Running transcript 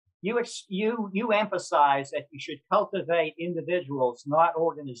you emphasize that you should cultivate individuals, not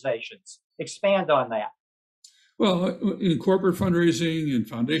organizations. Expand on that. Well, in corporate fundraising and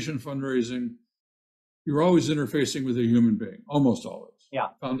foundation fundraising, you're always interfacing with a human being, almost always. Yeah.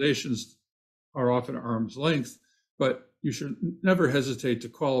 Foundations are often arm's length, but you should never hesitate to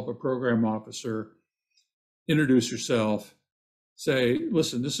call up a program officer, introduce yourself, say,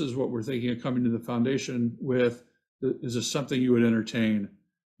 listen, this is what we're thinking of coming to the foundation with. Is this something you would entertain?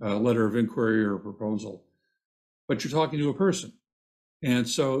 A letter of inquiry or a proposal? But you're talking to a person. And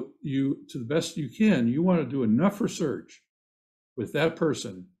so you, to the best you can, you want to do enough research with that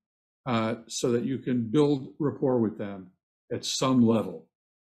person so that you can build rapport with them at some level,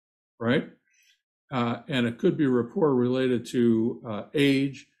 right? And it could be rapport related to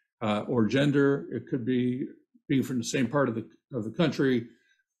age or gender. It could be being from the same part of the country. It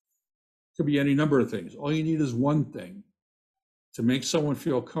could be any number of things. All you need is one thing to make someone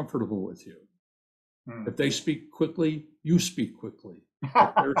feel comfortable with you. If they speak quickly, you speak quickly. If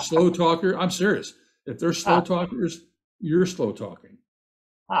they're a slow talker, I'm serious. If they're slow talkers, you're slow talking.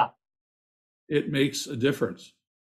 It makes a difference.